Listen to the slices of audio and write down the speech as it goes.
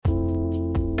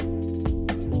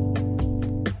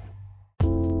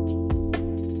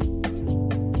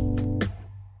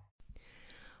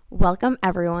Welcome,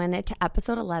 everyone, to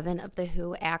episode 11 of the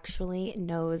Who Actually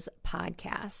Knows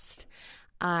podcast.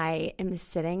 I am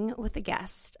sitting with a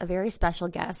guest, a very special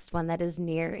guest, one that is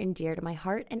near and dear to my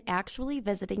heart and actually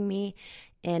visiting me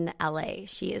in LA.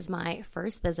 She is my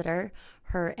first visitor,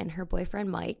 her and her boyfriend,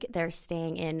 Mike. They're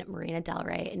staying in Marina Del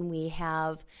Rey, and we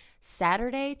have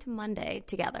Saturday to Monday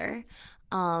together,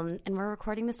 and we're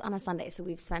recording this on a Sunday, so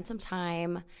we've spent some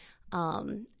time.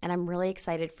 And I'm really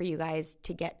excited for you guys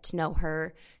to get to know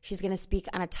her. She's going to speak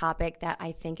on a topic that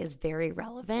I think is very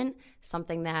relevant,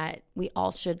 something that we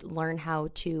all should learn how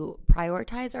to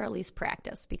prioritize or at least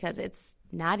practice, because it's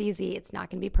not easy. It's not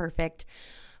going to be perfect.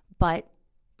 But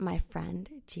my friend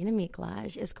Gina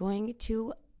Miklasz is going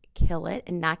to kill it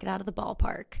and knock it out of the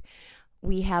ballpark.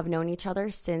 We have known each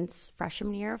other since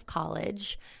freshman year of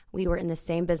college. We were in the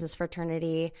same business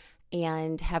fraternity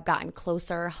and have gotten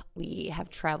closer. We have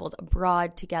traveled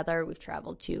abroad together. We've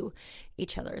traveled to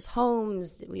each other's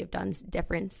homes. We have done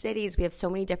different cities. We have so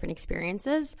many different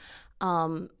experiences,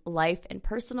 life and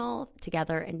personal,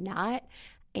 together and not.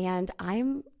 And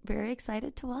I'm very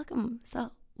excited to welcome.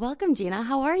 So welcome, Gina.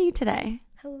 How are you today?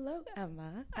 Hello,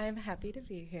 Emma. I'm happy to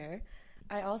be here.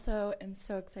 I also am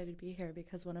so excited to be here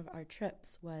because one of our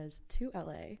trips was to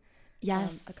LA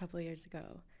a couple of years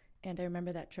ago. And I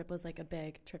remember that trip was like a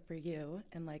big trip for you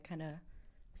and like kind of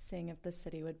seeing if the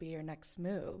city would be your next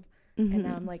move. Mm-hmm. And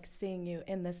now I'm like seeing you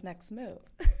in this next move.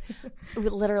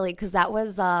 Literally, because that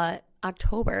was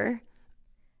October,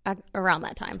 around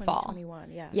that time, fall.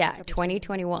 2021, yeah. Yeah,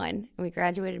 2021. We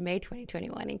graduated May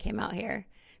 2021 and came out here.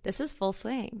 This is full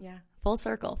swing. Yeah. Full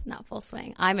circle, not full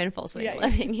swing. I'm in full swing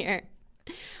living here.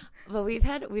 But we've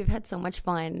had so much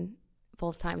fun.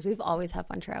 Both times. We've always had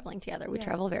fun traveling together. We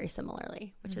travel very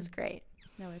similarly, which is great.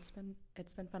 No, it's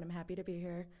been fun. I'm happy to be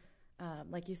here.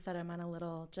 Like you said, I'm on a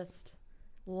little just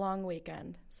long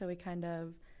weekend. So we kind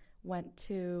of went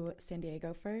to San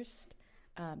Diego first.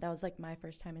 That was like my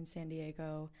first time in San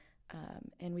Diego.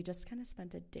 And we just kind of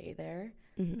spent a day there.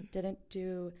 Mm-hmm. Didn't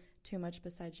do too much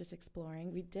besides just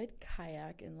exploring. We did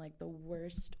kayak in like the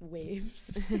worst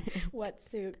waves,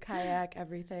 wetsuit, kayak,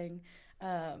 everything.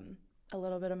 A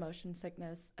little bit of motion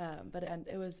sickness, but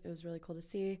it was really cool to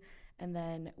see. And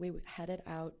then we headed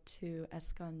out to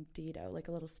Escondido, like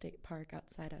a little state park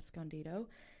outside Escondido,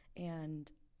 and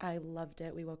I loved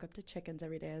it. We woke up to chickens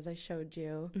every day, as I showed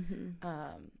you,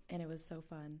 and it was so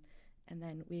fun. And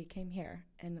then we came here,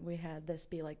 and we had this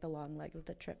be like the long leg of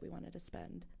the trip. We wanted to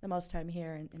spend the most time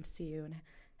here and see you and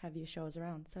have you show us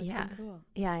around. So it's been cool.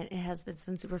 Yeah, it's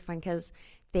been super fun because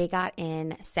they got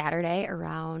in Saturday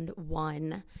around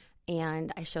 1.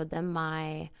 And I showed them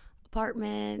my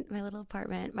little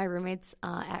apartment. My roommate's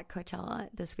at Coachella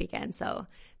this weekend, so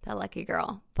that lucky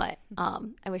girl. But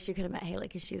I wish you could have met Haley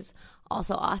because she's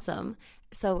also awesome.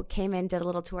 So came in, did a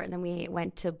little tour, and then we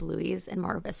went to Bluey's in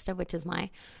Mar Vista, which is my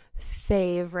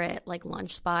favorite like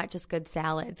lunch spot. Just good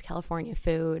salads, California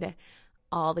food,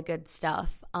 all the good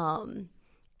stuff. And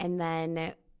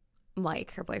then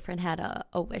Mike, her boyfriend, had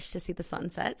a wish to see the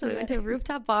sunset. So we went to a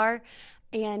rooftop bar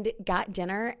and got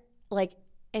dinner,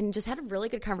 and just had a really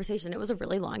good conversation. It was a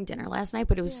really long dinner last night,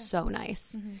 but it was so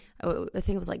nice. Mm-hmm. I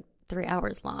think it was like 3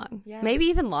 hours long. Yeah. Maybe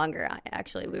even longer,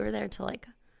 actually. We were there till like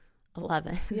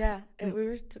 11. Yeah, and we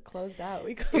were closed out.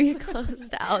 We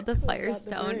closed out the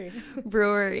Firestone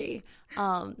Brewery.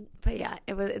 But yeah,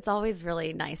 it's always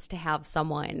really nice to have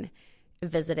someone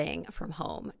visiting from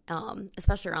home,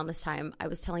 especially around this time. I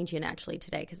was telling Gina actually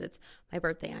today because it's my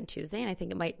birthday on Tuesday, and I think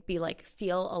it might be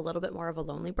feel a little bit more of a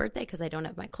lonely birthday because I don't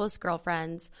have my close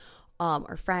girlfriends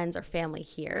or friends or family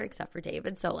here except for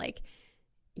David. So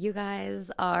you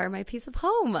guys are my piece of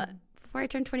home before I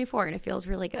turn 24, and it feels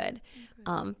really good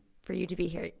for you to be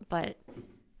here. But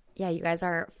yeah, you guys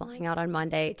are flying out on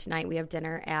Monday. Tonight we have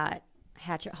dinner at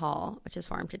Hatchet Hall, which is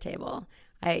farm to table.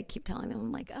 I keep telling them,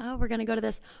 I'm like, we're going to go to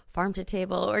this farm to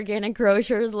table, organic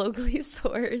grocers, locally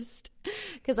sourced,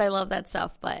 because I love that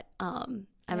stuff. But I'm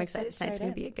excited. Tonight's going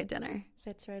to be a good dinner.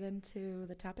 Fits right into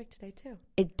the topic today, too.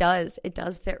 It does. It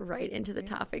does fit right into the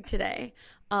topic today,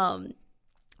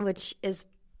 which is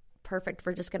perfect.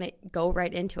 We're just going to go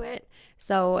right into it.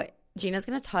 So Gina's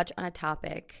going to touch on a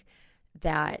topic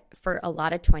that for a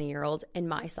lot of 20-year-olds, and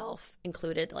myself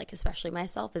included, especially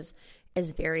myself, is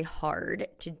very hard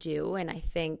to do. And I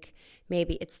think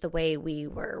maybe it's the way we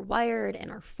were wired and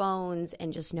our phones,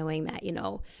 and just knowing that,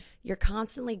 you're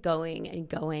constantly going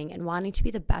and wanting to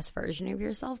be the best version of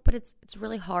yourself, but it's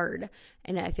really hard.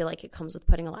 And I feel like it comes with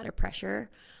putting a lot of pressure.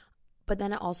 But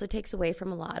then it also takes away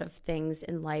from a lot of things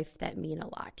in life that mean a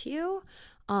lot to you.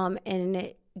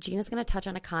 And Gina's going to touch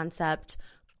on a concept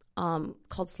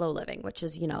called slow living, which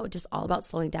is, just all about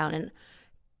slowing down. And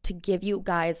to give you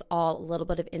guys all a little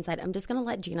bit of insight, I'm just going to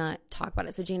let Gina talk about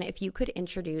it. So Gina, if you could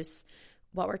introduce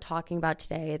what we're talking about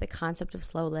today, the concept of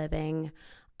slow living,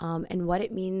 and what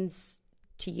it means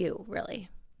to you, really.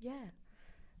 Yeah.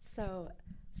 So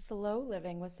slow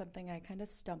living was something I kind of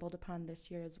stumbled upon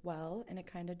this year as well, and it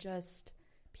kind of just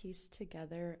pieced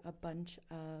together a bunch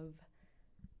of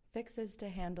fixes to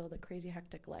handle the crazy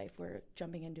hectic life we're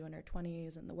jumping into in our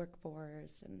 20s and the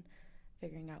workforce and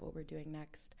figuring out what we're doing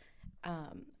next.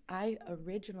 I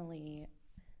originally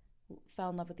fell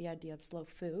in love with the idea of slow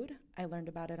food. I learned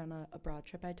about it on a abroad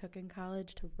trip I took in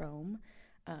college to Rome.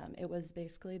 It was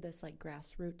basically this like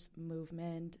grassroots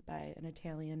movement by an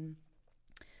Italian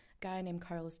guy named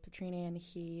Carlos Petrini, and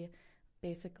he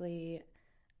basically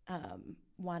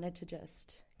wanted to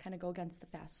just kind of go against the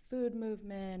fast food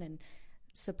movement and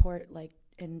support like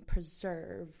and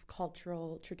preserve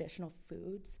cultural traditional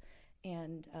foods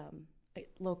and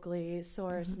locally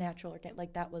sourced, natural, organic.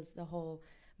 Like that was the whole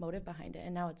motive behind it.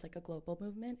 And now it's like a global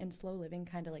movement, and slow living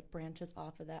kind of like branches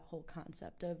off of that whole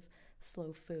concept of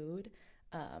slow food,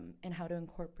 and how to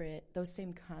incorporate those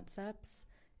same concepts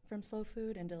from slow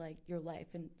food into like your life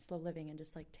and slow living, and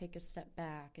just like take a step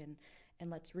back and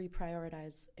let's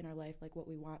reprioritize in our life like what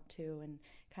we want to, and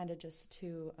kind of just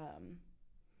to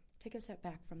take a step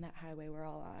back from that highway we're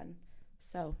all on.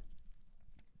 So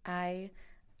I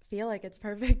feel like it's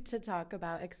perfect to talk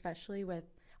about, especially with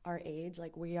our age.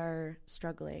 Like we are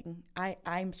struggling. I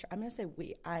am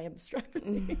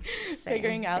struggling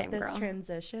figuring out this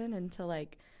transition into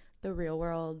like the real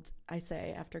world. I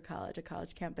say after college, a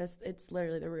college campus, it's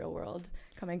literally the real world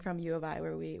coming from U of I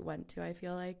where we went to, I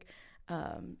feel like,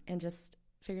 and just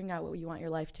figuring out what you want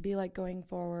your life to be like going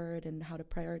forward and how to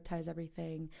prioritize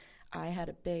everything. I had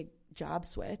a big job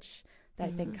switch that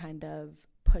I think kind of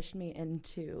pushed me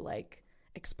into like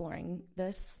exploring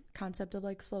this concept of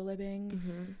like slow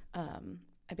living.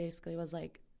 I basically was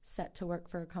like set to work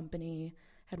for a company,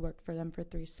 had worked for them for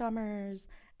 3 summers,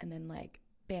 and then like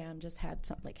bam, just had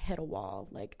some like hit a wall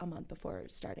like a month before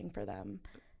starting for them.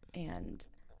 And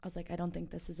I was like, I don't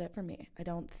think this is it for me. I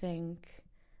don't think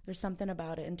there's something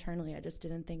about it internally. I just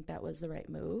didn't think that was the right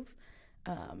move.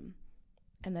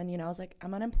 And then, I was like,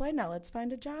 I'm unemployed now. Let's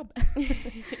find a job.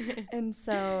 And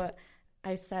so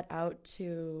I set out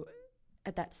to,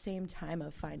 at that same time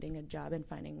of finding a job and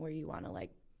finding where you want to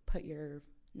like put your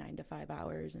 9 to 5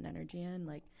 hours and energy in,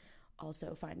 like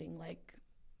also finding like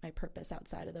my purpose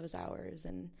outside of those hours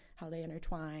and how they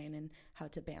intertwine and how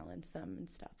to balance them and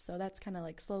stuff. So that's kind of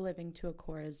like slow living to a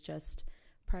core, is just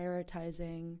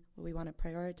prioritizing what we want to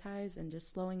prioritize and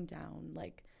just slowing down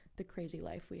like the crazy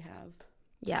life we have.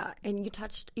 Yeah, and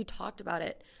you talked about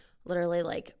it, literally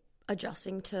like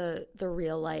adjusting to the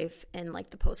real life and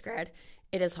like the post-grad.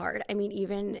 It is hard. I mean,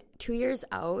 even 2 years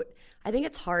out, I think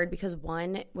it's hard because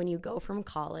one, when you go from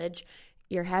college,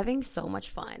 you're having so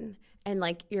much fun, and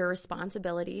like your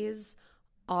responsibilities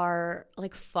are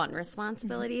like fun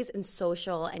responsibilities and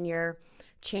social, and you're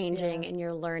changing and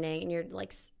you're learning and you're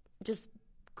like just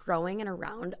growing and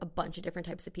around a bunch of different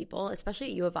types of people, especially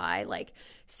at U of I. Like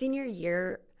senior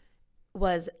year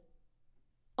was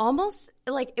almost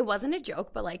like, it wasn't a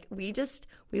joke, but like we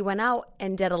went out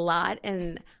and did a lot,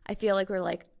 and I feel like we're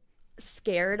like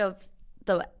scared of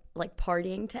the like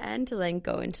partying to end to then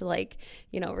go into like,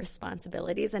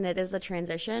 responsibilities, and it is a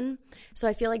transition. So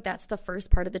I feel like that's the first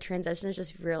part of the transition, is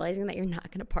just realizing that you're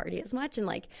not going to party as much, and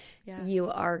like you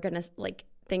are going to like,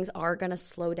 things are going to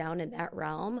slow down in that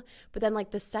realm. But then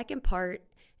like the second part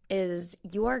is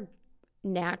you are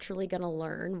naturally going to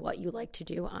learn what you like to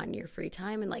do on your free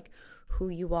time and like who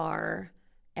you are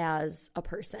as a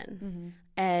person.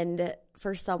 And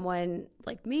for someone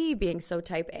like me, being so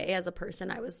type A as a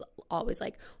person, I was always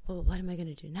like, well, what am I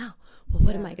going to do now? Well,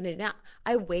 what am I going to do now?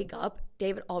 I wake up,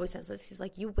 David always says this, he's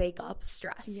like, you wake up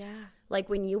stressed. Like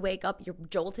when you wake up, you're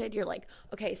jolted, you're like,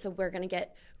 okay, so we're going to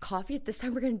get coffee at this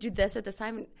time, we're going to do this at this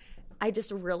time. And I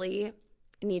just really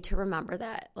need to remember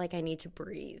that, like, I need to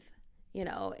breathe,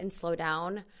 and slow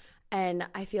down. And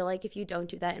I feel like if you don't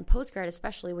do that in postgrad,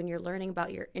 especially when you're learning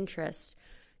about your interests,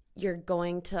 you're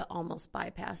going to almost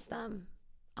bypass them,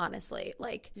 honestly.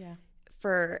 Like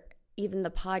for even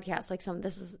the podcast, like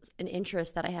this is an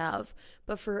interest that I have,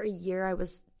 but for a year I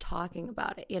was talking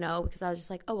about it, because I was just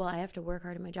like, oh, well, I have to work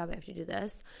hard in my job, I have to do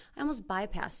this. I almost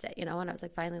bypassed it, and I was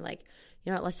like, finally, like,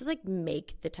 let's just like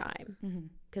make the time,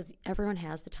 because everyone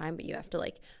has the time, but you have to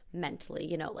like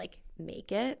mentally, like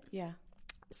make it.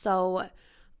 So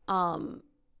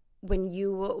when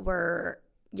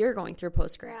you're going through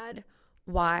postgrad,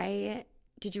 why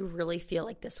did you really feel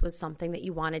like this was something that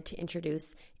you wanted to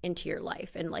introduce into your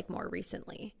life and like more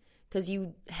recently? Because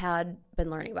you had been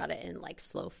learning about it in like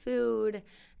slow food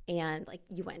and like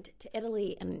you went to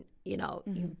Italy and, you know,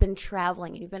 you've been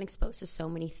traveling and you've been exposed to so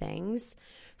many things.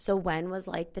 So when was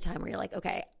like the time where you're like,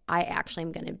 okay, I actually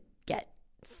am going to get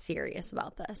serious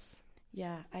about this?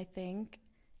 Yeah, I think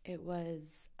it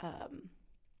was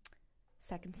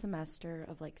second semester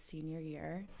of like senior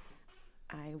year.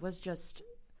 I was just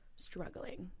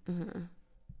struggling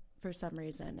for some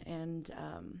reason, and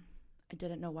I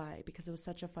didn't know why, because it was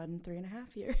such a fun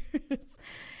 3.5 years.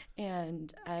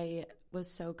 And I was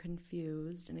so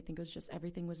confused, and I think it was just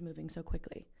everything was moving so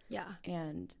quickly. Yeah.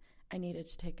 And I needed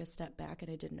to take a step back,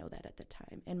 and I didn't know that at the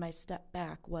time. And my step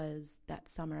back was that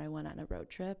summer I went on a road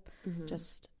trip,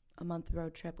 just a month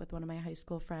road trip with one of my high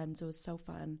school friends. It was so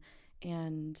fun.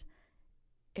 And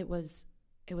it was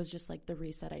just like the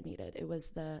reset I needed. It was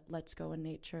the let's go in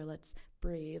nature, let's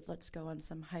breathe, let's go on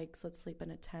some hikes, let's sleep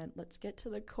in a tent, let's get to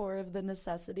the core of the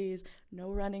necessities,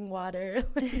 no running water,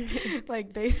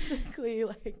 like basically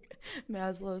like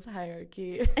Maslow's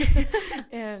hierarchy.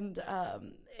 And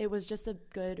it was just a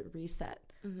good reset.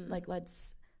 Like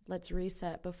let's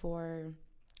reset before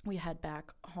we head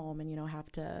back home and, you know,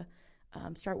 have to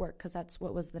start work, because that's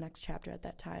what was the next chapter at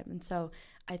that time. And so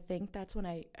I think that's when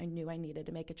I knew I needed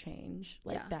to make a change,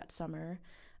 like that summer.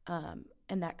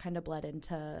 And that kind of bled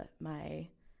into my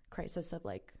crisis of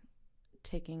like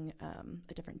taking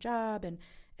a different job and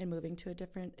moving to a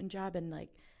different job. And like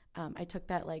I took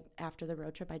that like after the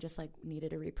road trip, I just like needed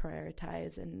to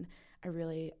reprioritize, and I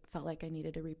really felt like I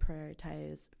needed to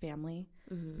reprioritize family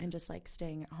and just like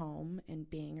staying at home and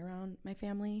being around my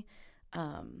family.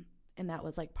 And that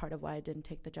was like part of why I didn't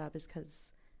take the job, is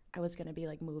because I was going to be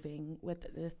like moving with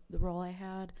the role I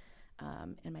had.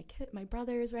 And my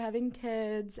brothers were having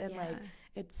kids, and like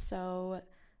it's so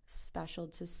special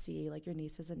to see like your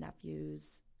nieces and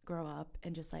nephews grow up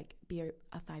and just like be a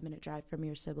 5-minute drive from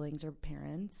your siblings or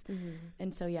parents.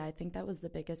 And so I think that was the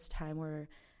biggest time where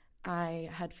I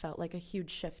had felt like a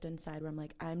huge shift inside, where I'm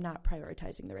like, I'm not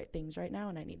prioritizing the right things right now,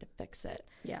 and I need to fix it.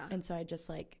 And so I just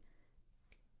like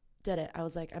did it. I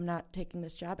was like, I'm not taking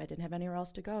this job. I didn't have anywhere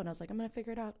else to go, and I was like, I'm gonna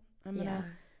figure it out. I'm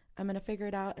gonna figure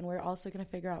it out. And we're also gonna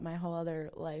figure out my whole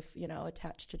other life, you know,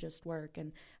 attached to just work,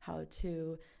 and how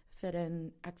to fit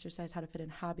in exercise, how to fit in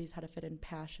hobbies, how to fit in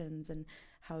passions, and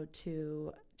how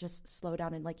to just slow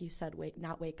down and, like you said,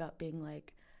 not wake up being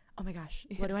like, oh my gosh,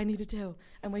 what do I need to do?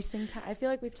 I'm wasting time. I feel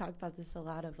like we've talked about this a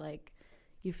lot, of like,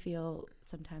 you feel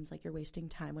sometimes like you're wasting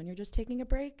time when you're just taking a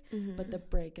break, but the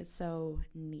break is so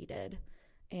needed.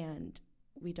 And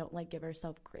we don't like give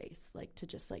ourselves grace, like to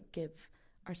just like give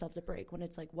ourselves a break when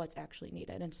it's like what's actually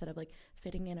needed, instead of like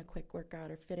fitting in a quick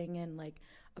workout or fitting in like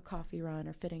a coffee run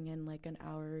or fitting in like an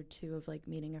hour or two of like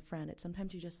meeting a friend. It's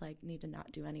sometimes you just like need to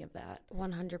not do any of that.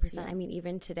 100%. Yeah. I mean,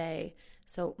 even today,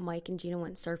 so Mike and Gina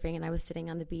went surfing, and I was sitting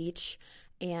on the beach,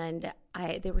 and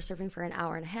they were surfing for an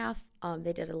hour and a half.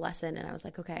 They did a lesson, and I was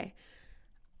like, okay,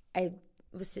 I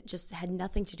was just had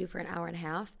nothing to do for an hour and a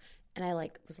half, and I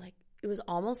like was like, it was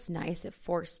almost nice. It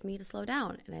forced me to slow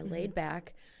down, and I laid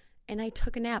back and I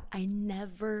took a nap. I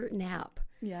never nap.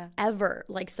 Ever.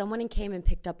 Like someone came and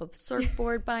picked up a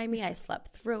surfboard by me. I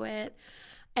slept through it,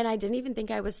 and I didn't even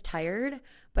think I was tired,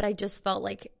 but I just felt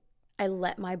like I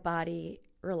let my body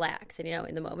relax, and, you know,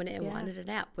 in the moment and wanted a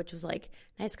nap, which was like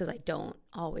nice, because I don't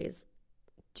always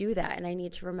do that. And I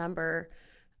need to remember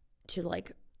to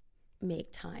like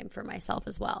make time for myself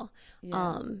as well.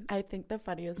 I think the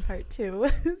funniest part too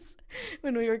was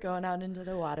when we were going out into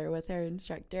the water with our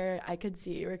instructor. I could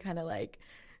see you were kind of like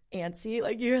antsy,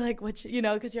 like you were like, what, you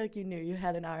know, because you're like, you knew you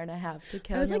had an hour and a half to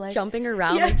kill. I was like jumping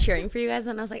around, like cheering for you guys,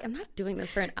 and I was like, I'm not doing this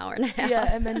for an hour and a half.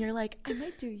 And then you're like, I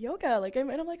might do yoga, like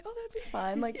and I'm like, oh, that'd be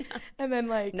fun, like and then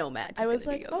like no, Matt, I was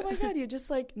like, oh my god, you just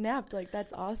like napped, like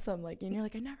that's awesome, like, and you're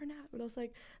like, I never nap. But I was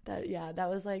like, that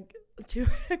was like to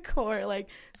a core, like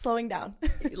slowing down.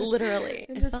 Literally.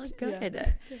 It felt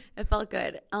good. It felt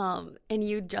good. And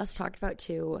you just talked about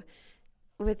too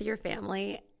with your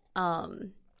family,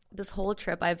 this whole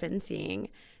trip I've been seeing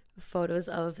photos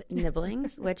of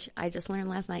nibblings, which I just learned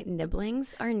last night.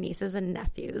 Nibblings are nieces and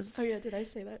nephews. Oh yeah, did I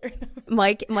say that?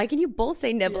 Mike and you both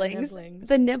say nibblings. Nibblings.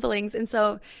 The nibblings. And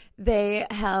so they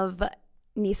have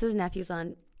nieces and nephews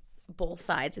on both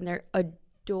sides, and they're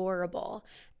adorable.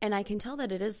 And I can tell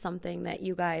that it is something that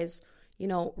you guys, you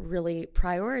know, really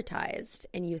prioritized.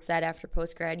 And you said after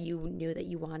post-grad, you knew that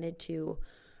you wanted to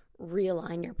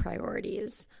realign your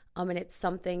priorities. And it's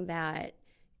something that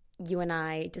you and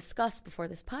I discussed before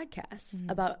this podcast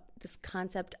about this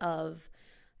concept of,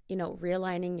 you know,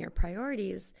 realigning your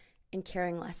priorities and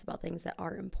caring less about things that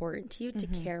are important to you to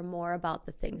care more about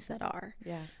the things that are.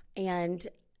 Yeah. And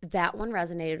that one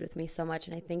resonated with me so much,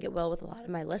 and I think it will with a lot of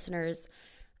my listeners.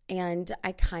 And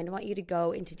I kind of want you to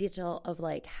go into detail of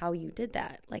like how you did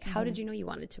that. Like, how did you know you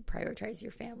wanted to prioritize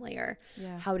your family, or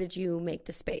how did you make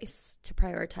the space to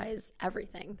prioritize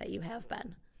everything that you have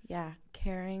been? Yeah,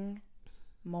 caring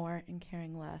more and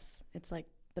caring less. It's like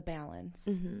the balance.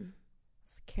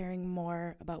 It's caring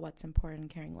more about what's important,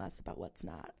 caring less about what's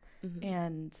not.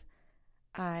 And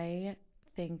I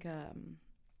think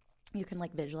you can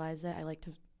like visualize it.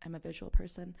 I'm a visual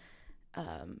person.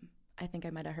 I think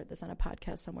I might have heard this on a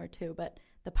podcast somewhere too, but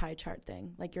the pie chart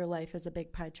thing, like your life is a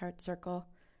big pie chart circle,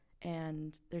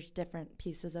 and there's different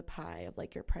pieces of pie of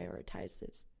like your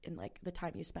prioritizes in like the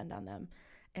time you spend on them.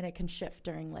 And it can shift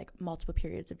during like multiple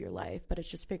periods of your life, but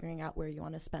it's just figuring out where you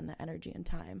want to spend the energy and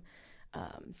time.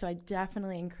 So I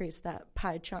definitely increased that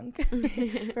pie chunk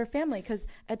for family, because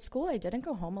at school I didn't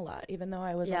go home a lot, even though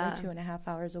I was only 2.5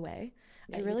 hours away.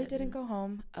 I really didn't go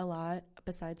home a lot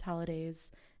besides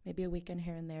holidays, maybe a weekend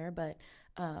here and there. But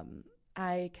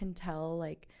I can tell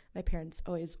like my parents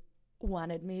always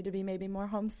wanted me to be maybe more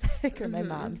homesick, or my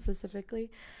mom specifically.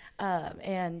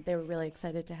 And they were really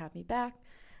excited to have me back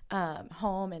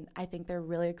home. And I think they're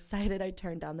really excited I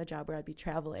turned down the job where I'd be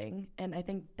traveling. And I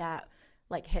think that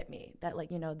like hit me, that like,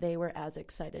 you know, they were as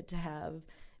excited to have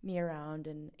me around.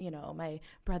 And, you know, my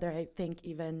brother, I think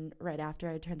even right after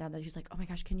I turned down that, he's like, oh my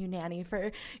gosh, can you nanny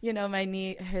for, you know, my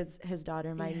his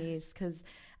daughter, my niece, because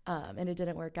and it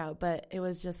didn't work out. But it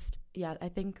was just, I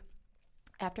think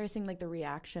after seeing like the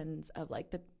reactions of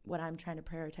like what I'm trying to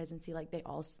prioritize, and see like they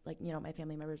all, like, you know, my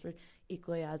family members were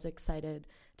equally as excited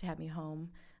to have me home,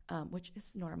 which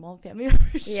is normal. Family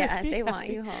members they want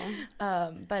you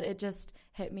home. But it just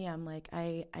hit me. I'm like,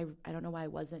 I don't know why I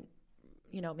wasn't,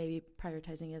 you know, maybe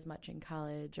prioritizing as much in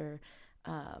college, or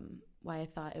why I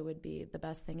thought it would be the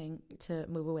best thing to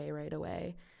move away right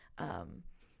away.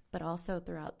 But also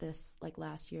throughout this like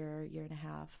last year and a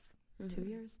half, 2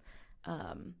 years,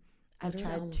 I've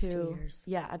tried to, 2 years.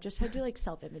 I've just had to like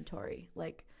self-inventory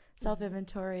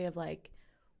of like,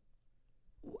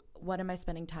 what am I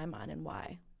spending time on and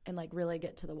why? And like really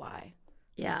get to the why.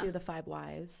 Yeah. Like, do the 5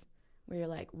 whys, where you're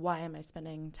like, why am I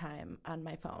spending time on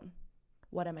my phone?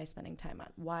 What am I spending time on?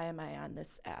 Why am I on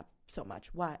this app so much?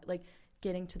 Why? Like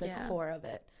getting to the core of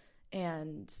it.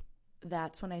 And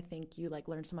that's when I think you like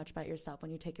learn so much about yourself,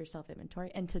 when you take your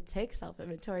self-inventory. And to take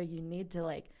self-inventory, you need to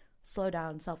like slow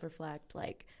down, self-reflect,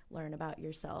 like learn about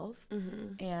yourself.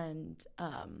 And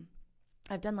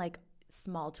I've done like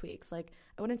small tweaks. Like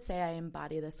I wouldn't say I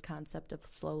embody this concept of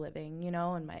slow living, you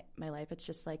know, in my life. It's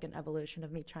just like an evolution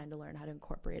of me trying to learn how to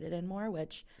incorporate it in more,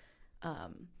 which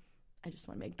I just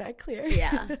want to make that clear.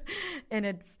 Yeah. And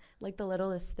it's like the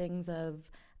littlest things of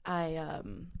I've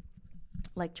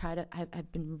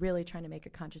been really trying to make a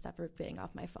conscious effort of getting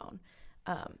off my phone.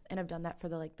 And I've done that for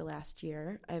the last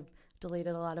year. I've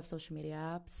deleted a lot of social media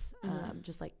apps,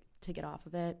 just like to get off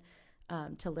of it,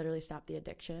 to literally stop the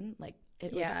addiction. Like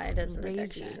it is an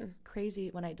addiction. Crazy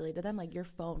when I deleted them. Like your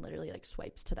phone literally like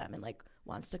swipes to them and like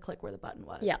wants to click where the button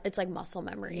was. Yeah, it's like muscle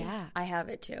memory. Yeah, I have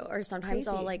it too. Or sometimes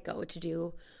I'll like go to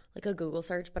do like a Google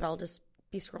search, but I'll just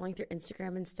be scrolling through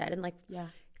Instagram instead, and like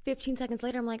 15 seconds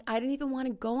later, I'm like, I didn't even want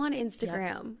to go on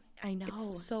Instagram. Yep. I know.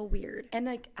 It's so weird. And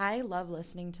like, I love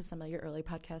listening to some of your early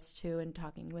podcasts too, and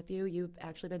talking with you. You've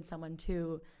actually been someone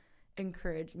to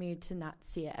encourage me to not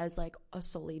see it as like a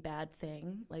solely bad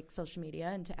thing, like social media,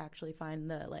 and to actually find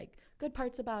the like good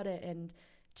parts about it, and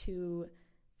to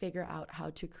figure out how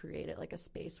to create it like a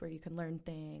space where you can learn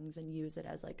things and use it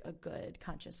as like a good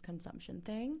conscious consumption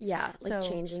thing. Yeah, like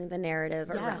changing the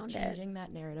narrative around it. Changing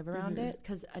that narrative around it,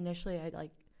 because initially I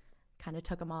like kind of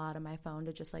took them all out of my phone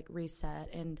to just like reset,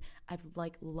 and I've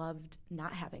like loved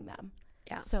not having them.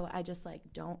 Yeah. So I just like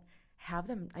don't have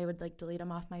them. I would like delete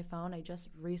them off my phone. I just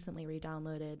recently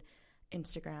re-downloaded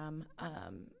Instagram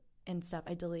and stuff.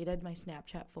 I deleted my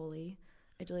Snapchat fully.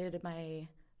 I deleted my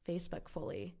Facebook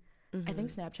fully. I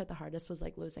think Snapchat, the hardest was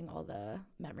like losing all the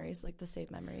memories, like the saved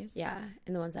memories. Yeah,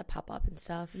 and the ones that pop up and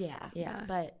stuff. Yeah.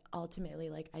 But ultimately,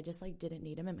 like I just like didn't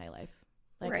need them in my life.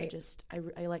 Like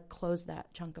I like closed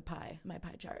that chunk of pie, my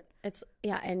pie chart.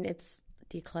 And it's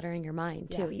decluttering your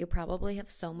mind too. You probably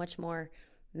have so much more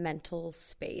mental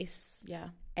space. Yeah.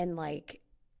 And like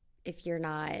if you're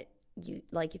not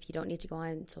if you don't need to go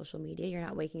on social media, you're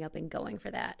not waking up and going for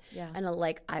that. Yeah. And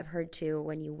like I've heard too,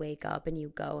 when you wake up and you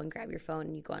go and grab your phone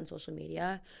and you go on social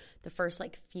media, the first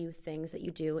like few things that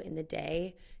you do in the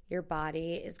day, your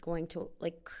body is going to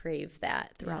like crave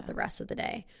that throughout the rest of the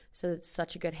day. So it's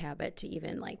such a good habit to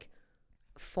even like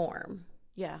form.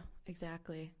 Yeah,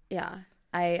 exactly. Yeah.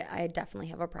 I definitely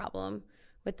have a problem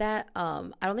with that.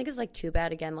 I don't think it's like too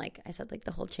bad. Again, like I said, like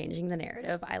the whole changing the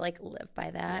narrative, I like live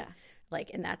by that.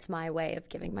 Like, and that's my way of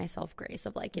giving myself grace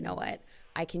of like, you know what,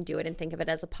 I can do it and think of it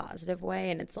as a positive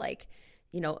way. And it's like,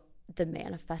 you know, the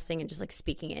manifesting and just like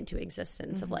speaking it into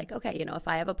existence of like, okay, you know, if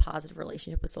I have a positive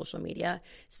relationship with social media,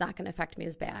 it's not going to affect me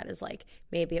as bad as like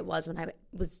maybe it was when I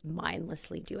was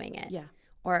mindlessly doing it. Yeah.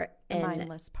 Or the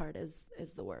mindless part is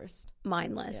the worst.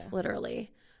 Mindless,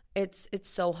 literally. It's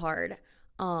so hard.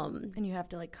 And you have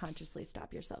to like consciously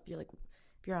stop yourself. You're like,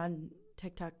 if you're on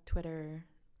TikTok, Twitter,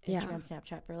 Instagram,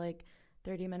 Snapchat for like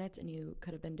 30 minutes and you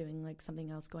could have been doing like something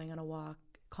else, going on a walk,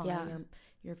 calling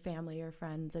your family or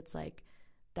friends, it's like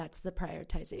that's the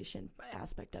prioritization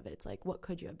aspect of it. It's like, what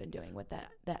could you have been doing with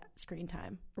that screen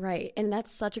time? Right. And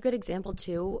that's such a good example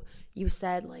too. You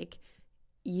said like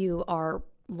you are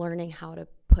learning how to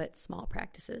put small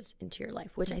practices into your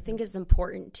life, which I think is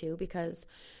important too, because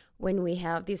when we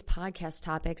have these podcast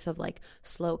topics of like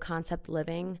slow concept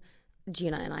living,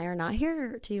 Gina and I are not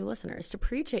here to you listeners to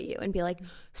preach at you and be like,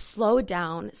 slow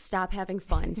down, stop having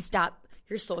fun, stop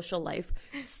your social life,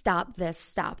 stop this,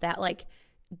 stop that. Like,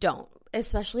 don't,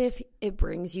 especially if it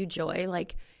brings you joy.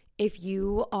 Like, if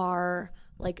you are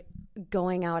like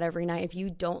going out every night, if you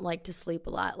don't like to sleep a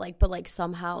lot, like, but like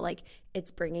somehow like it's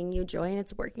bringing you joy and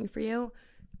it's working for you,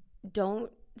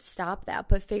 don't stop that,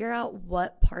 but figure out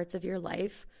what parts of your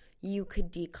life you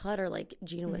could declutter, like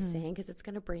Gina was saying, because it's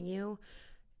going to bring you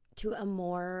to a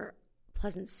more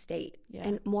pleasant state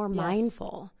and more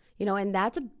mindful, you know, and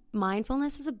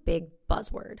mindfulness is a big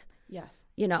buzzword. Yes.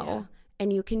 You know,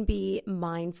 and you can be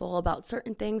mindful about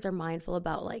certain things or mindful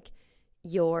about like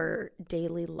your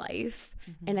daily life.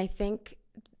 And I think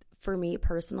for me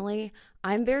personally,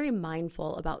 I'm very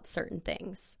mindful about certain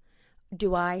things.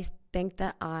 Do I think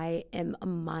that I am a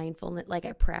mindfulness, like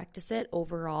I practice it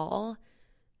overall?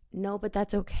 No, but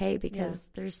that's okay because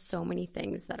there's so many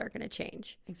things that are going to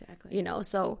change. Exactly. You know,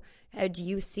 so do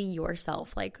you see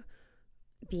yourself like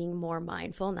being more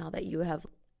mindful now that you have,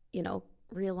 you know,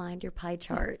 realigned your pie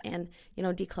chart and, you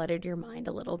know, decluttered your mind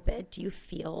a little bit? Do you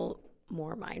feel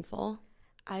more mindful?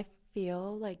 I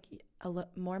feel like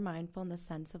more mindful in the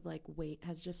sense of like weight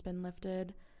has just been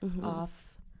lifted off,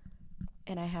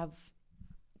 and I have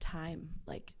time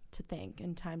like to think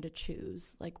and time to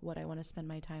choose like what I want to spend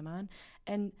my time on.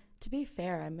 And to be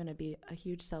fair, I'm going to be a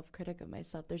huge self-critic of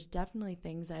myself. There's definitely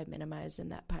things I've minimized in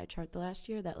that pie chart the last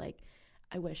year that like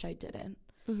I wish I didn't.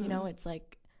 You know, it's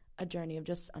like a journey of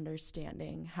just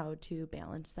understanding how to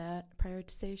balance that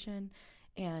prioritization.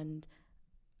 And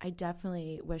I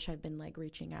definitely wish I'd been like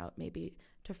reaching out maybe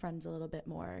to friends a little bit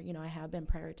more. You know, I have been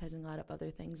prioritizing a lot of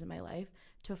other things in my life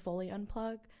to fully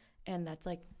unplug. And that's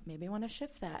like, maybe I want to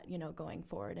shift that, you know, going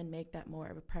forward and make that more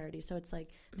of a priority. So it's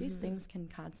like these things can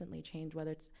constantly change,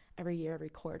 whether it's every year, every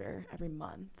quarter, every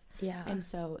month. Yeah. And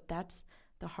so that's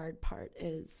the hard part,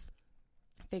 is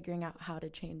figuring out how to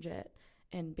change it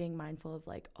and being mindful of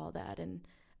like all that. And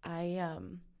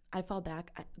I fall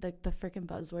back, the freaking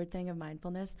buzzword thing of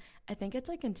mindfulness, I think it's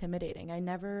like intimidating.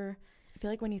 I feel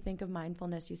like when you think of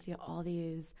mindfulness, you see all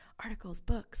these articles,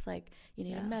 books, like you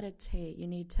need to meditate, you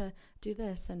need to do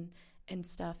this and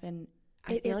stuff. And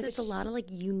I feel like it's a lot of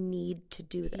like, you need to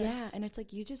do this. Yeah. And it's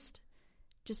like, you just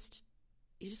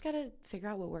got to figure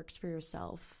out what works for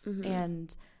yourself.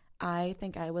 And I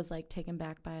think I was like taken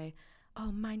back by,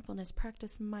 mindfulness,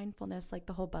 practice mindfulness, like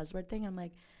the whole buzzword thing. I'm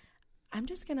like, I'm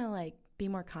just going to like be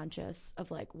more conscious of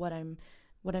like what I'm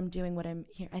doing, what I'm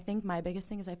hearing. I think my biggest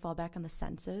thing is I fall back on the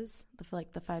senses,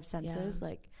 the five senses.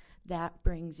 Like that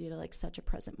brings you to like such a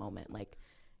present moment. Like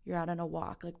you're out on a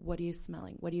walk, like what are you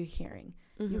smelling? What are you hearing?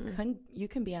 You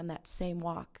can be on that same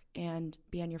walk and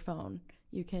be on your phone.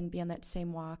 You can be on that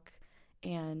same walk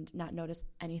and not notice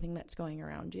anything that's going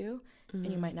around you,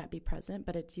 and you might not be present,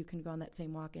 but you can go on that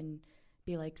same walk and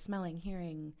be like smelling,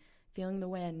 hearing, feeling the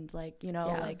wind, like, you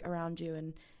know, like around you.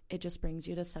 And it just brings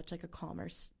you to such like a calmer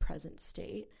present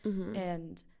state.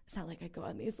 And it's not like I go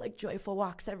on these like joyful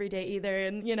walks every day either.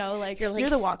 And, you know, like you're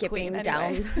the walk skipping queen down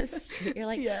anyway. The street. You're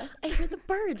like, I hear the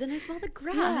birds and I smell the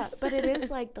grass. Yeah, but it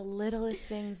is like the littlest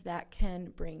things that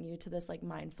can bring you to this like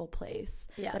mindful place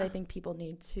that I think people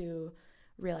need to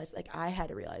realize. Like I had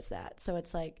to realize that. So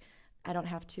it's like, I don't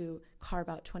have to carve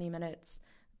out 20 minutes,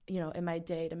 you know, in my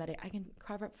day to meditate. I can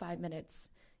carve out 5 minutes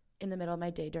in the middle of my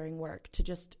day during work to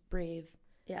just breathe.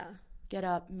 Yeah. Get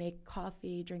up, make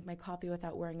coffee, drink my coffee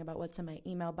without worrying about what's in my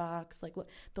email box. Like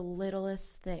the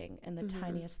littlest thing and the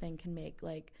tiniest thing can make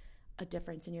like a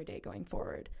difference in your day going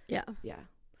forward. Yeah. Yeah.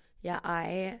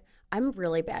 Yeah. I'm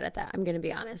really bad at that. I'm going to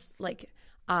be honest. Like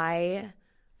I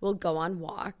will go on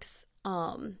walks.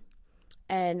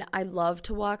 And I love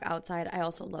to walk outside. I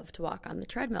also love to walk on the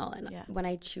treadmill. And when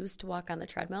I choose to walk on the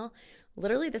treadmill,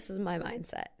 literally this is my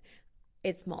mindset.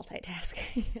 it's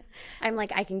multitasking. I'm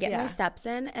like, I can get my steps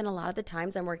in, and a lot of the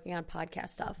times I'm working on podcast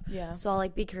stuff. Yeah. So I'll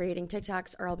like be creating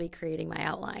TikToks or I'll be creating my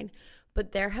outline.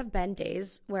 But there have been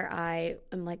days where I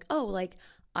am like, oh, like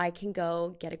I can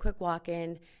go get a quick walk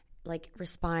in, like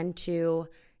respond to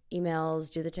emails,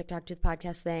 do the TikTok, do the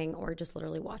podcast thing, or just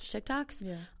literally watch TikToks.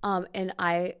 Yeah. And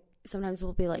I sometimes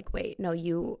will be like, wait, no,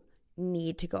 you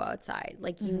need to go outside.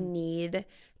 Like you need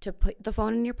to put the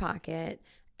phone in your pocket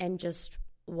and just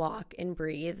walk and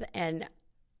breathe. And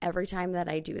every time that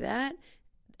I do that,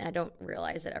 I don't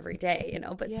realize it every day, you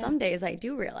know, but some days I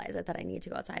do realize it, that I need to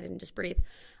go outside and just breathe.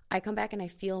 I come back and I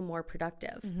feel more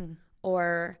productive.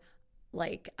 Or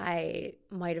like I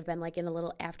might have been like in a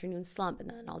little afternoon slump, and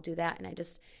then I'll do that, and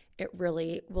it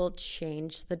really will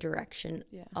change the direction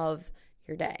of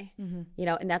your day, you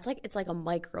know, and that's like, it's like a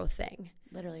micro thing.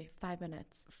 Literally 5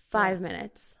 minutes. 5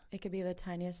 minutes. It could be the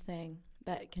tiniest thing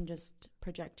that can just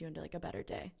project you into like a better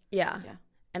day. Yeah.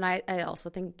 And I also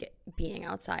think being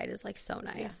outside is like so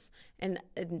nice. And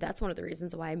that's one of the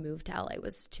reasons why I moved to LA,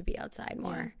 was to be outside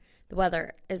more. The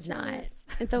weather is not.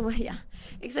 Except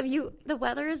the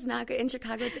weather is not good. In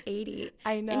Chicago, it's 80.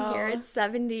 I know. And here it's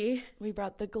 70. We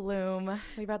brought the gloom.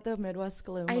 We brought the Midwest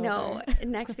gloom. I know. Over.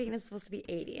 Next weekend is supposed to be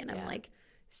 80, and I'm like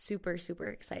super, super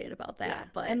excited about that. Yeah.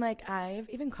 But and like I've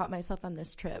even caught myself on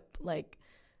this trip, like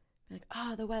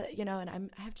oh, the weather, you know, and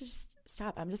I have to just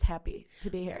stop. I'm just happy to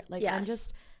be here. Like I'm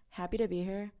just happy to be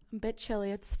here. I'm a bit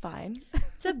chilly. It's fine.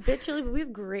 It's a bit chilly, but we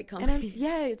have great company.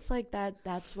 And it's like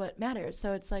that's what matters.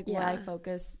 So it's like why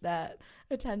focus that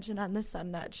attention on the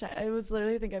sun not shine. I was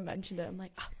literally, I think I mentioned it. I'm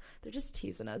like, oh, they're just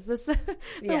teasing us. The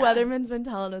weatherman's been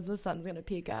telling us the sun's going to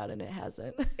peek out, and it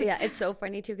hasn't. Yeah, it's so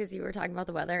funny too, because you were talking about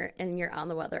the weather and you're on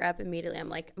the weather app. Immediately I'm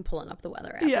like, I'm pulling up the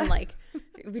weather app. I'm like,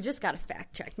 we just got to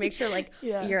fact check. Make sure like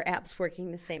your app's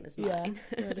working the same as mine.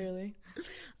 Yeah, literally.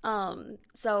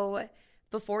 So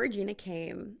before Gina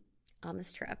came on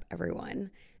this trip, everyone,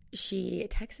 she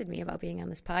texted me about being on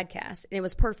this podcast. And it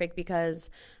was perfect because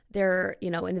there,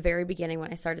 you know, in the very beginning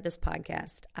when I started this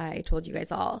podcast, I told you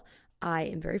guys all, I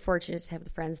am very fortunate to have the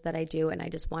friends that I do, and I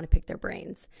just want to pick their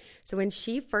brains. So when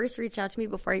she first reached out to me,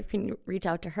 before I can reach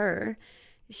out to her,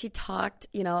 she talked,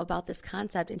 you know, about this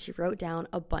concept, and she wrote down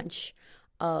a bunch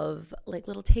of like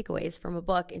little takeaways from a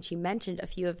book, and she mentioned a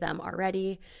few of them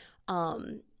already.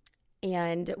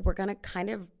 And we're going to kind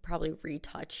of probably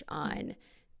retouch on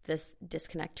this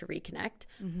disconnect to reconnect.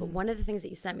 But one of the things that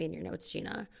you sent me in your notes,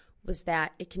 Gina, was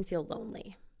that it can feel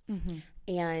lonely.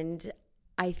 And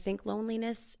I think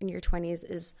loneliness in your 20s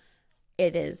is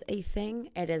a thing.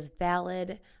 It is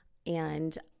valid.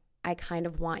 And I kind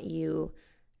of want you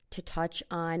to touch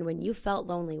on when you felt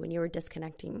lonely, when you were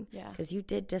disconnecting, because you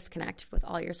did disconnect with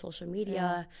all your social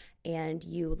media and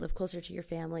you live closer to your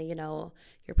family, you know,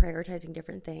 you're prioritizing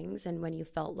different things. And when you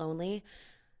felt lonely,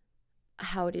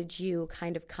 how did you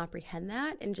kind of comprehend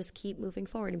that and just keep moving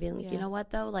forward and being like, you know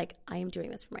what though, like I am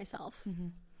doing this for myself.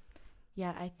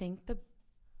 Yeah, I think the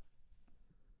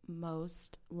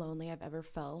most lonely I've ever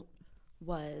felt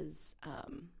was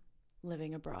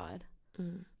living abroad.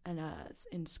 And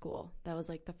in school. That was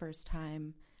like the first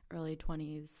time, early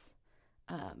 20s,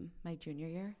 my junior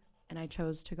year, and I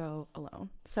chose to go alone.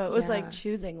 So it was like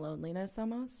choosing loneliness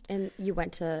almost. And you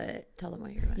went to, tell them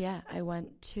what you went. Yeah, I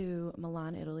went to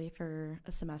Milan, Italy for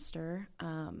a semester,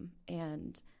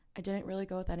 and I didn't really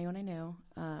go with anyone I knew,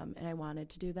 and I wanted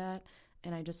to do that.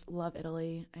 And I just love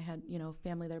Italy. I had, you know,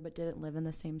 family there, but didn't live in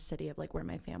the same city of like where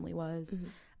my family was.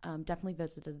 Definitely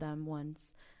visited them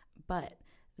once, but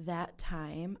that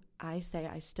time, I say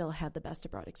I still had the best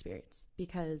abroad experience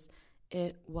because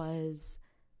it was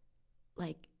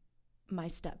like my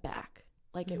step back.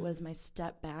 Like it was my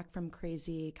step back from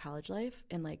crazy college life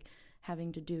and like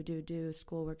having to do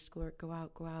schoolwork, go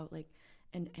out, like,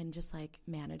 and just like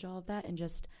manage all of that. And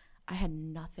just, I had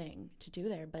nothing to do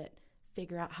there but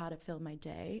figure out how to fill my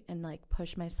day and like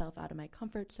push myself out of my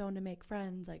comfort zone to make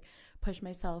friends, like push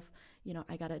myself, you know,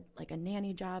 I got a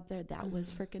nanny job there. That was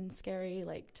freaking scary,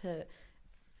 like to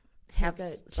have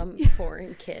some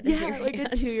foreign kid. Yeah, like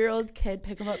hands. A 2-year-old kid,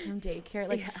 pick him up from daycare.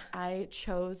 Like I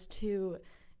chose to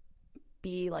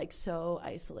be like so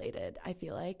isolated, I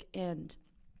feel like. And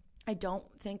I don't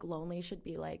think lonely should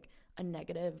be like a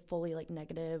negative, fully like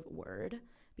negative word,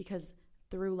 because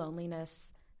through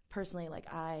loneliness, personally,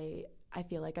 like I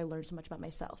feel like I learned so much about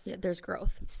myself. Yeah, there's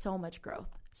growth. So much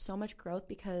growth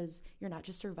because you're not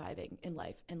just surviving in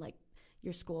life and like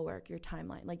your schoolwork, your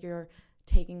timeline, like you're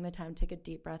taking the time to take a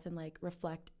deep breath and like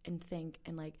reflect and think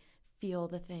and like feel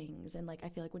the things. And like I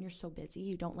feel like when you're so busy,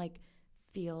 you don't like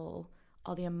feel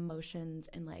all the emotions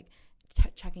and like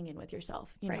checking in with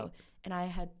yourself, you right. know, and I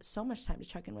had so much time to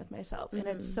check in with myself. Mm-hmm.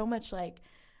 And it's so much like,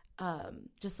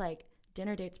 just like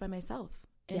dinner dates by myself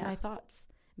in my thoughts,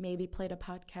 maybe played a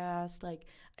podcast. Like,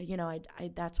 you know,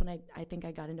 that's when I think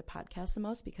I got into podcasts the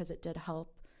most, because it did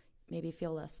help maybe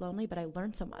feel less lonely, but I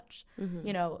learned so much, mm-hmm.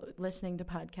 you know, listening to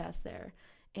podcasts there.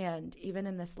 And even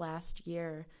in this last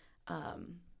year,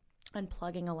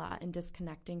 unplugging a lot and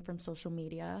disconnecting from social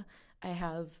media, I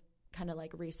have kind of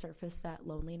like resurfaced that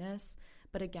loneliness.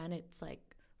 But again, it's like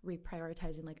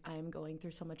reprioritizing, like I'm going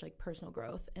through so much like personal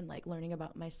growth and like learning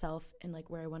about myself and like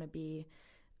where I want to be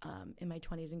in my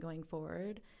 20s and going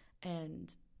forward.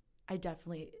 And I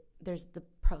definitely, there's the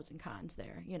pros and cons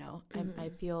there, you know. Mm-hmm. I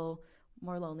feel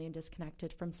more lonely and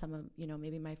disconnected from some of, you know,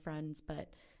 maybe my friends,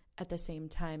 but at the same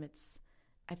time,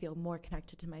 I feel more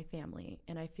connected to my family,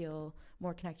 and I feel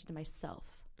more connected to myself,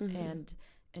 mm-hmm.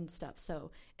 and stuff.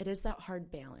 So it is that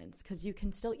hard balance, because you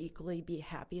can still equally be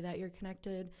happy that you're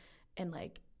connected and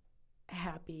like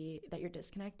happy that you're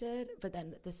disconnected, but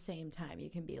then at the same time you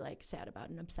can be like sad about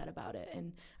it and upset about it.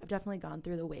 And I've definitely gone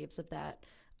through the waves of that,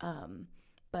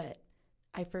 but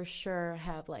I for sure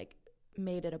have like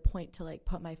made it a point to like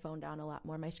put my phone down a lot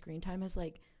more. My screen time has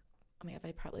like, I mean,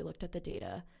 I probably looked at the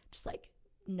data, just like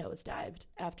nosedived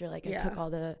after like I took all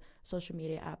the social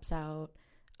media apps out.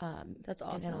 That's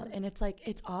awesome. And it's like,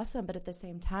 it's awesome, but at the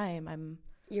same time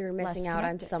you're missing out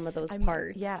on some of those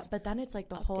parts. Yeah, but then it's like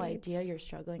the whole idea you're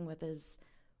struggling with is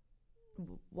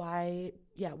why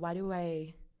do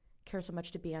I care so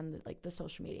much to be on the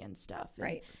social media and stuff? And,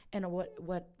 right. And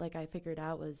what like I figured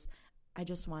out was I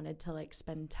just wanted to like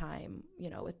spend time, you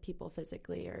know, with people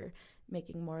physically, or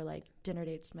making more like dinner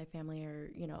dates with my family, or,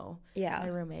 you know, my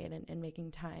roommate, and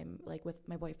making time like with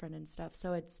my boyfriend and stuff.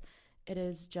 So it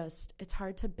is just, it's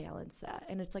hard to balance that.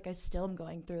 And it's like I still am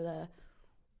going through the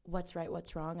what's right,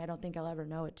 what's wrong. I don't think I'll ever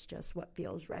know. It's just what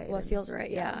feels right. What feels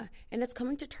right, yeah. And it's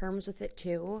coming to terms with it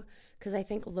too, because I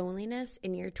think loneliness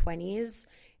in your 20s,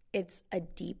 it's a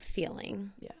deep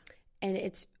feeling. Yeah. And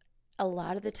it's a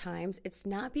lot of the times, it's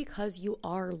not because you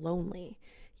are lonely,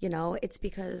 you know, it's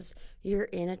because you're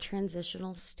in a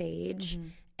transitional stage mm-hmm.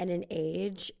 and an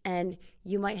age, and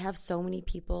you might have so many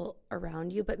people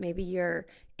around you, but maybe your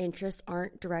interests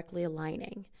aren't directly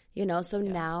aligning, you know? So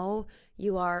now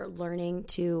you are learning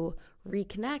to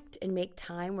reconnect and make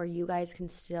time where you guys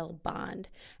can still bond.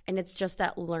 And it's just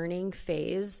that learning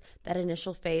phase, that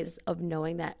initial phase of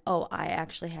knowing that, oh, I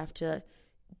actually have to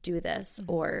do this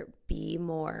mm-hmm. or be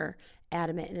more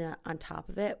adamant and on top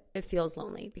of it. It feels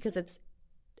lonely because it's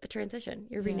a transition.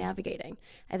 You're re-navigating.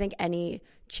 I think any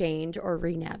change or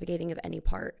re-navigating of any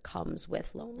part comes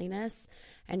with loneliness,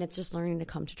 and it's just learning to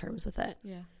come to terms with it.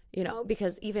 Yeah. You know,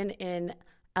 because even in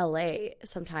LA,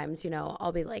 sometimes, you know,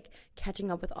 I'll be like catching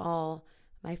up with all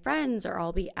my friends, or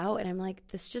I'll be out and I'm like,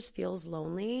 this just feels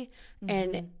lonely. Mm-hmm.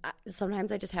 And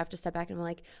sometimes I just have to step back and I'm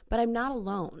like, but I'm not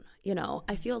alone. You know,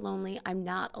 I feel lonely. I'm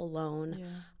not alone. Yeah.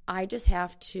 I just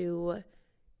have to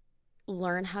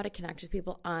learn how to connect with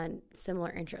people on similar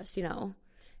interests, you know,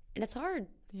 and it's hard,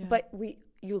 but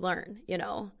you learn, you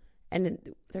know, and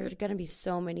there are going to be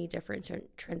so many different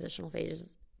transitional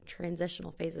phases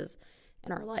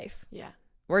in our life. Yeah.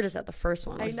 We're just at the first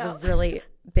one, which is a really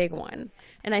big one.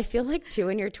 And I feel like too,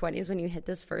 in your 20s, when you hit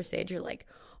this first stage, you're like,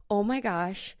 oh my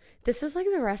gosh, this is like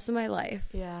the rest of my life.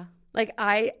 Yeah. Like,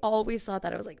 I always thought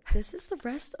that. I was like, this is the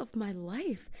rest of my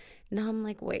life. Now I'm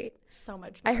like, wait. So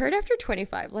much more. I heard after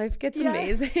 25, life gets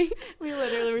amazing. We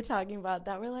literally were talking about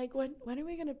that. We're like, when are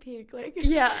we going to peak? Like,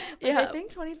 I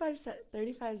think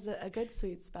 35 is a good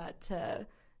sweet spot to,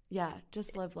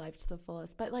 just live life to the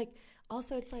fullest. But, like,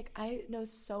 also it's like I know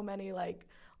so many, like,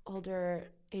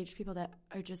 older age people that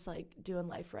are just, like, doing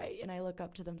life right. And I look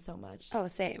up to them so much. Oh,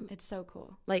 same. It's so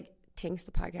cool. Like, Tinks,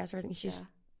 the podcaster, I think she's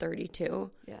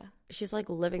 32. Yeah. She's like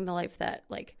living the life that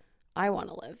like I want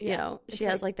to live, you know. She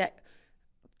has like that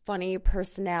funny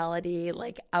personality,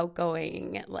 like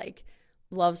outgoing, like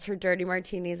loves her dirty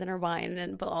martinis and her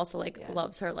wine, but also like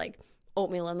loves her like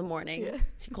oatmeal in the morning. Yeah.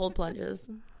 She cold plunges.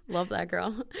 Love that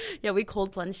girl. Yeah, we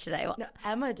cold plunged today. No,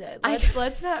 Emma did.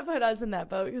 Let's not put us in that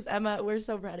boat, because Emma, we're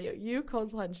so proud of you. You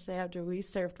cold plunged today after we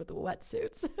surfed with the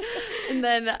wetsuits. And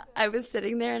then I was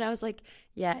sitting there and I was like,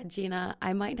 yeah, Gina,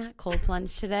 I might not cold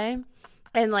plunge today.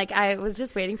 And like I was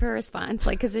just waiting for a response,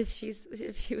 like, because if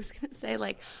she was gonna say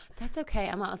like that's okay,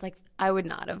 Emma, I was like, I would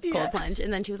not have cold plunged.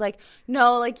 And then she was like,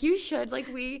 no, like you should, like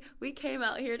we came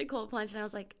out here to cold plunge. And I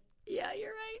was like, yeah, you're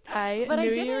right. I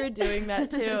knew you were doing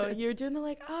that too. You were doing the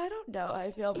like, oh, I don't know.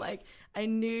 I feel like I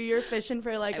knew you're fishing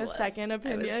for like a second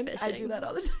opinion. I do that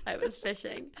all the time. I was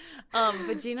fishing.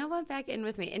 But Gina went back in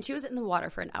with me, and she was in the water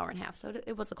for an hour and a half. So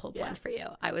it was a cold plunge for you.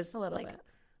 I was a little bit.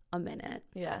 a minute.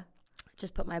 Yeah.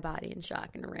 Just put my body in shock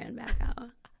and ran back out.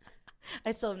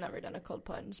 I still have never done a cold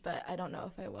plunge, but I don't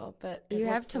know if I will. But you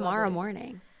have tomorrow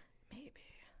morning.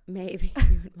 Maybe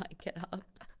you might get up.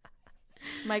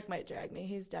 Mike might drag me.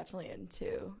 He's definitely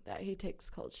into that. He takes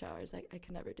cold showers. I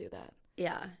can never do that.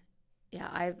 Yeah.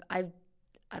 I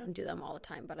don't do them all the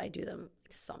time, but I do them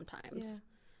sometimes. Yeah.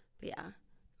 But yeah,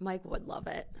 Mike would love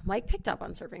it. Mike picked up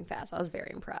on surfing fast. I was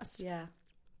very impressed. Yeah.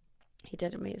 He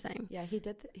did amazing. Yeah, he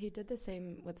did the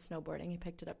same with snowboarding. He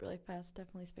picked it up really fast.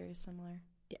 Definitely is very similar.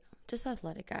 Yeah, just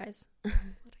athletic guys.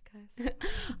 Athletic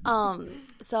guys.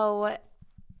 So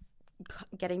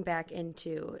getting back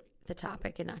into the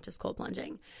topic and not just cold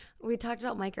plunging, we talked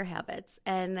about micro habits,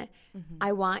 and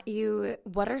I want you,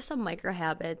 what are some micro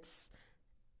habits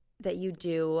that you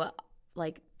do,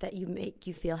 like, that you make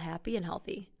you feel happy and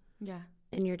healthy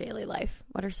in your daily life?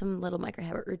 What are some little micro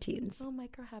habit routines? Little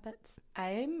micro habits.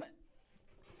 I'm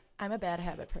a bad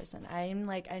habit person.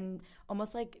 I'm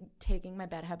almost like taking my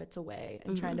bad habits away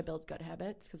and trying to build good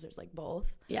habits, because there's like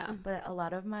both. Yeah. But a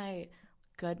lot of my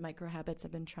good micro habits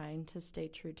I've been trying to stay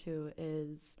true to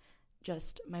is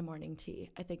just my morning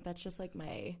tea. I think that's just like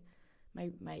my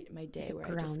day, the where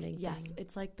grounding I just, yes,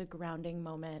 it's like the grounding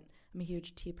moment. I'm a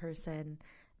huge tea person,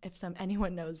 if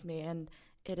anyone knows me, and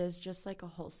it is just like a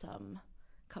wholesome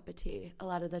cup of tea. A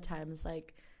lot of the times,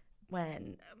 like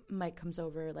when Mike comes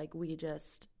over, like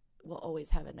we'll always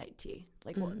have a night tea.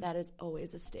 Like that is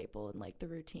always a staple in like the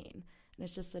routine, and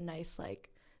it's just a nice like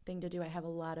thing to do. I have a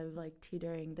lot of like tea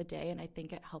during the day, and I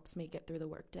think it helps me get through the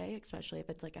work day, especially if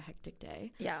it's like a hectic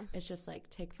day. Yeah, it's just like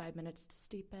take 5 minutes to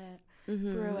steep it,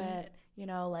 brew it,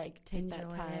 like take enjoy that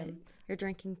time. It. You're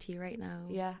drinking tea right now.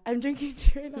 Yeah, I'm drinking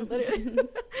tea right now. Literally,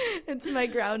 it's my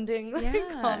grounding, like,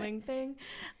 calming thing.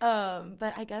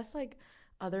 But I guess like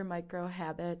other micro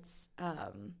habits,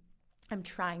 I'm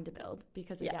trying to build,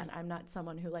 because again, I'm not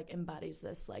someone who like embodies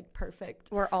this like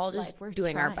perfect. We're all just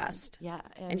doing our best. Yeah.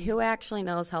 And who actually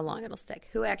knows how long it'll stick?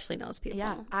 Who actually knows people?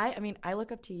 Yeah. I mean, I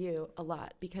look up to you a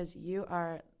lot, because you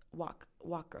are walk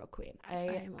girl queen.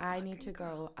 I need to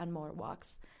go on more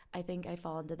walks. I think I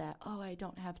fall into that, I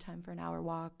don't have time for an hour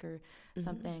walk or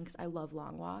something, because I love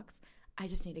long walks. I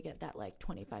just need to get that like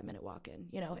 25-minute walk in.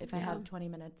 If I have 20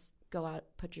 minutes, go out,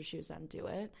 put your shoes on, do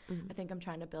it. I think I'm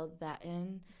trying to build that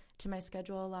in to my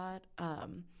schedule a lot.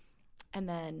 And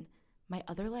then my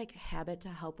other like habit to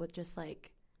help with just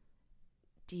like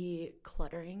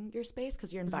decluttering your space,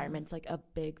 because your environment's like a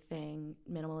big thing,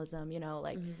 minimalism,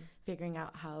 like figuring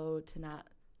out how to not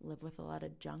live with a lot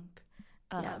of junk.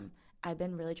 I've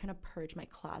been really trying to purge my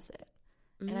closet.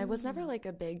 And I was never like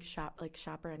a big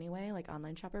shopper anyway, like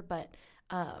online shopper, but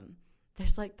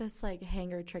there's like this like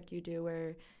hanger trick you do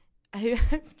where I'm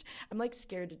like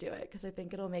scared to do it, because I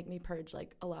think it'll make me purge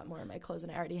like a lot more of my clothes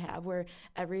than I already have, where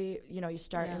every you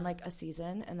start in like a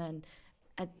season, and then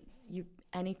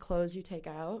any clothes you take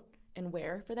out and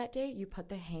wear for that day, you put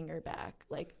the hanger back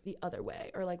like the other way,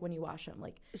 or like when you wash them,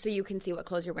 like so you can see what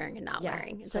clothes you're wearing and not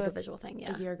wearing. It's so like a visual thing.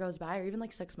 Yeah, a year goes by, or even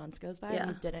like 6 months goes by,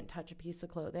 and you didn't touch a piece of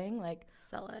clothing, like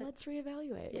sell it. Let's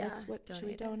reevaluate. Yeah, should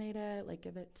we donate it? Like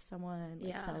give it to someone?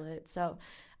 Like sell it. So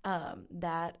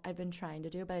that I've been trying to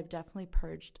do, but I've definitely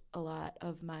purged a lot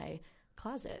of my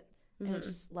closet, and it's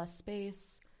just less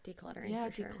space. Decluttering. Yeah,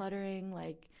 decluttering.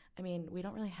 Like, I mean, we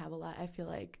don't really have a lot, I feel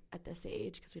like, at this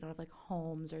age, because we don't have like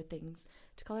homes or things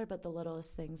to color, but the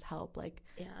littlest things help. Like,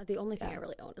 the only thing I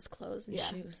really own is clothes and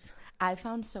shoes. I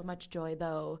found so much joy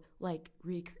though, like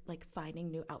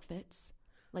finding new outfits,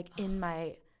 like in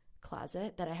my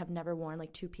closet that I have never worn,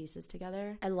 like 2 pieces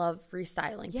together. I love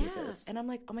restyling pieces, and I'm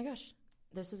like, oh my gosh,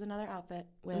 this is another outfit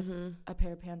with a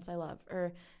pair of pants I love,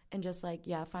 and just like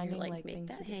finding like make things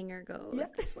that hanger go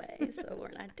this way, so we're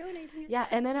not donating it. Yeah,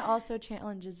 and then it also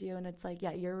challenges you, and it's like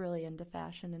you're really into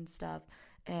fashion and stuff,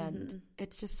 and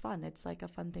it's just fun. It's like a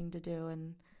fun thing to do,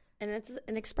 and it's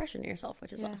an expression of yourself,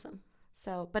 which is awesome.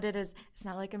 So, but it's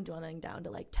not like I'm dwindling down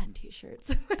to like 10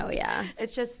 t-shirts. Oh yeah,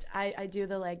 it's just I do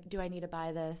the like, do I need to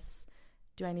buy this?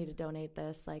 Do I need to donate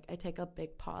this? Like, I take a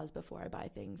big pause before I buy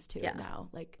things too. Now,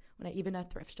 like when even at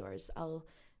thrift stores, I'll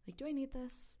like, do I need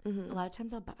this? A lot of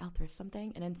times I'll thrift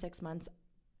something, and in 6 months,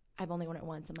 I've only worn it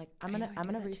once. I'm like, I'm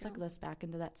gonna recycle this back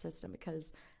into that system,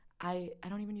 because I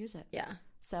don't even use it. Yeah.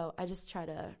 So I just try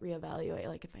to reevaluate,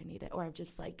 like if I need it, or I'm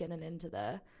just like getting into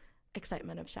the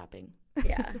excitement of shopping.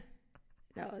 Yeah.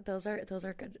 No, those are good.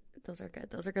 Those are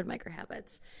good. Those are good micro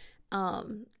habits.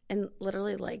 And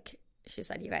literally, like she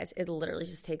said, you guys, it literally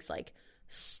just takes like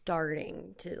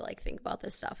starting to like think about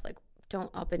this stuff. Like, don't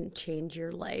up and change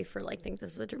your life or like think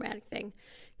this is a dramatic thing,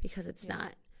 because it's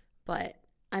not. But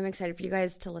I'm excited for you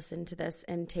guys to listen to this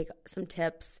and take some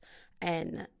tips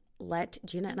and let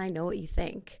Gina and I know what you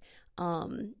think.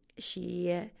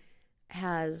 She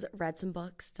has read some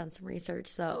books, done some research,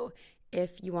 so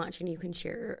if you want, Gina, you can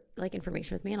share like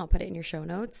information with me and I'll put it in your show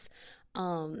notes.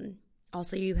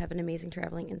 Also, you have an amazing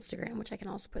traveling Instagram, which I can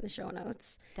also put in the show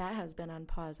notes. That has been on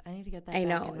pause. I need to get that I back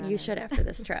know. and running. You should after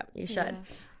this trip. You should.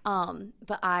 Yeah.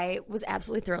 But I was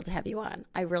absolutely thrilled to have you on.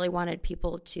 I really wanted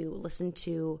people to listen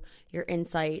to your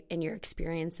insight and your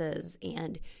experiences,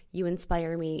 and you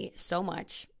inspire me so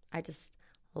much. I just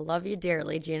love you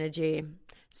dearly, Gina G.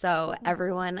 So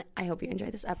everyone, I hope you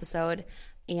enjoyed this episode,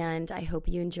 and I hope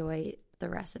you enjoy the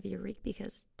rest of your week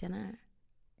because Gina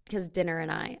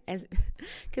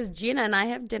and I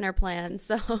have dinner plans.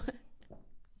 So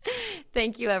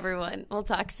thank you, everyone. We'll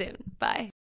talk soon. Bye.